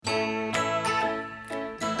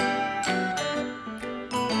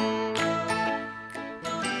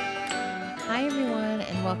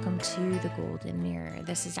welcome to The Golden Mirror.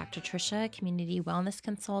 This is Dr. Trisha, community wellness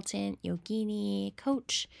consultant, yogini,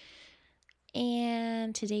 coach,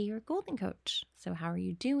 and today you're a golden coach. So how are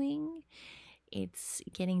you doing? It's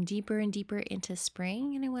getting deeper and deeper into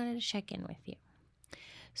spring, and I wanted to check in with you.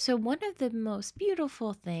 So one of the most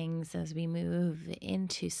beautiful things as we move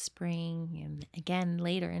into spring and again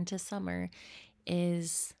later into summer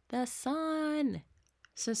is the sun.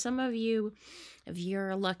 So some of you, if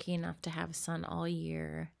you're lucky enough to have sun all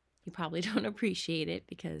year, you probably don't appreciate it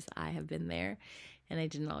because I have been there and I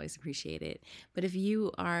didn't always appreciate it. But if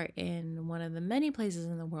you are in one of the many places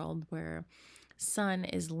in the world where sun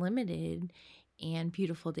is limited and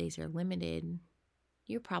beautiful days are limited,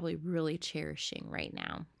 you're probably really cherishing right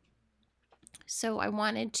now. So I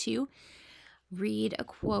wanted to read a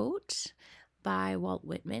quote by Walt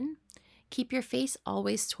Whitman. Keep your face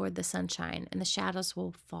always toward the sunshine, and the shadows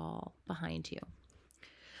will fall behind you.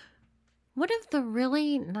 One of the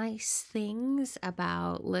really nice things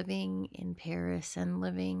about living in Paris and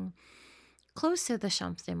living close to the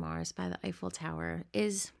Champs de Mars by the Eiffel Tower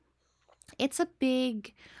is it's a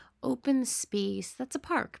big open space that's a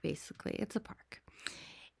park, basically. It's a park.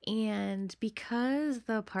 And because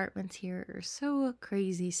the apartments here are so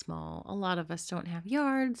crazy small, a lot of us don't have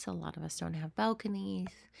yards, a lot of us don't have balconies,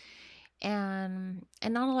 and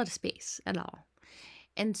not a lot of space at all.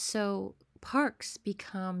 And so parks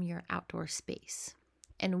become your outdoor space.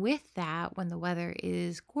 And with that, when the weather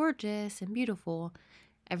is gorgeous and beautiful,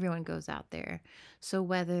 everyone goes out there. So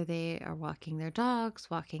whether they are walking their dogs,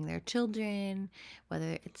 walking their children,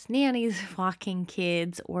 whether it's nannies walking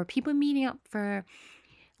kids, or people meeting up for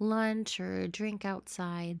lunch or a drink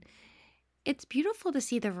outside, it's beautiful to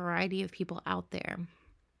see the variety of people out there.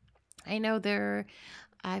 I know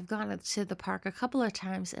I've gone to the park a couple of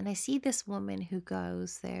times and I see this woman who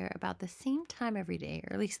goes there about the same time every day,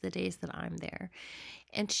 or at least the days that I'm there.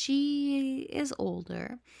 And she is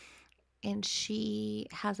older and she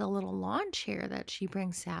has a little lawn chair that she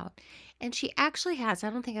brings out. And she actually has,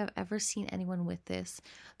 I don't think I've ever seen anyone with this,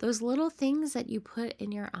 those little things that you put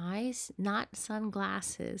in your eyes, not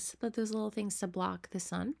sunglasses, but those little things to block the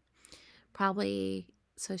sun, probably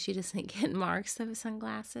so she doesn't get marks of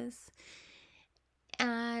sunglasses.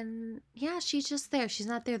 And yeah, she's just there. She's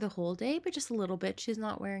not there the whole day, but just a little bit. She's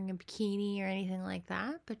not wearing a bikini or anything like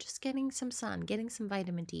that, but just getting some sun, getting some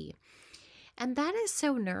vitamin D. And that is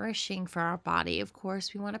so nourishing for our body. Of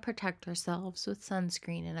course, we want to protect ourselves with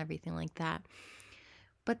sunscreen and everything like that.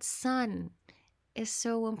 But sun is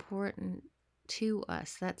so important to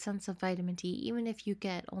us, that sense of vitamin D, even if you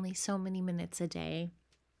get only so many minutes a day,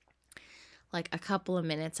 like a couple of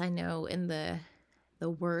minutes. I know in the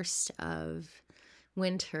worst of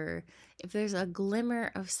winter, if there's a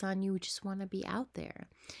glimmer of sun, you just want to be out there.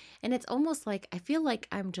 And it's almost like, I feel like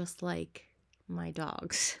I'm just like my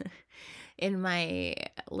dogs in my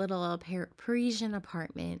little Parisian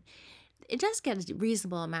apartment. It does get a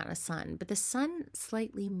reasonable amount of sun, but the sun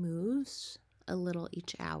slightly moves a little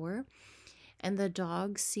each hour, and the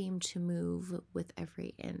dogs seem to move with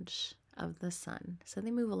every inch of the sun. So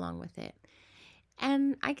they move along with it.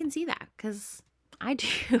 And I can see that because I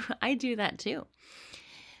do that too.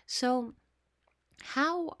 So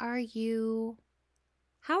are you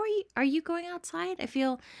going outside? I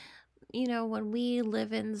feel, when we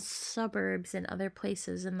live in suburbs and other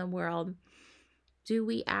places in the world, do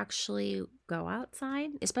we actually go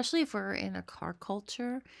outside? Especially if we're in a car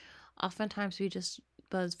culture. Oftentimes we just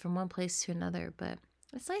buzz from one place to another, but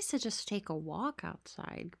it's nice to just take a walk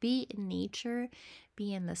outside, be in nature,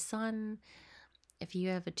 be in the sun. If you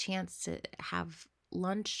have a chance to have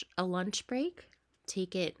a lunch break,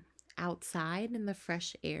 take it outside in the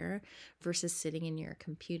fresh air versus sitting in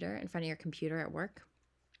front of your computer at work.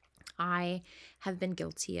 I have been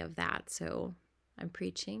guilty of that, so I'm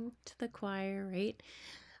preaching to the choir, right?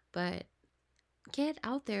 But get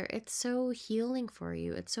out there. It's so healing for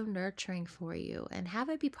you. It's so nurturing for you, and have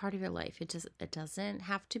it be part of your life. It doesn't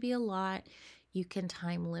have to be a lot. You can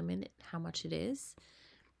time limit how much it is,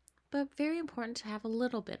 but very important to have a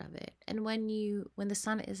little bit of it. And when the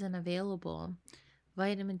sun isn't available,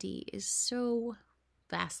 vitamin D is so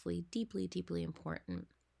vastly, deeply, deeply important.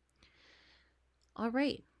 All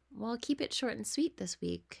right. Well, keep it short and sweet this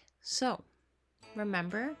week. So,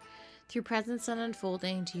 remember, through presence and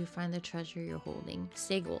unfolding, do you find the treasure you're holding?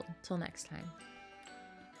 Stay gold. Till next time.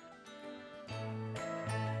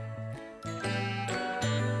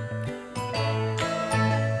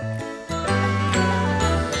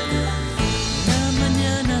 Una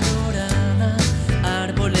mañana dorada,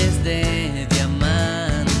 árboles de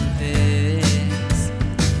diamantes.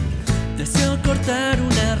 Deseo cortar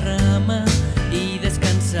una rama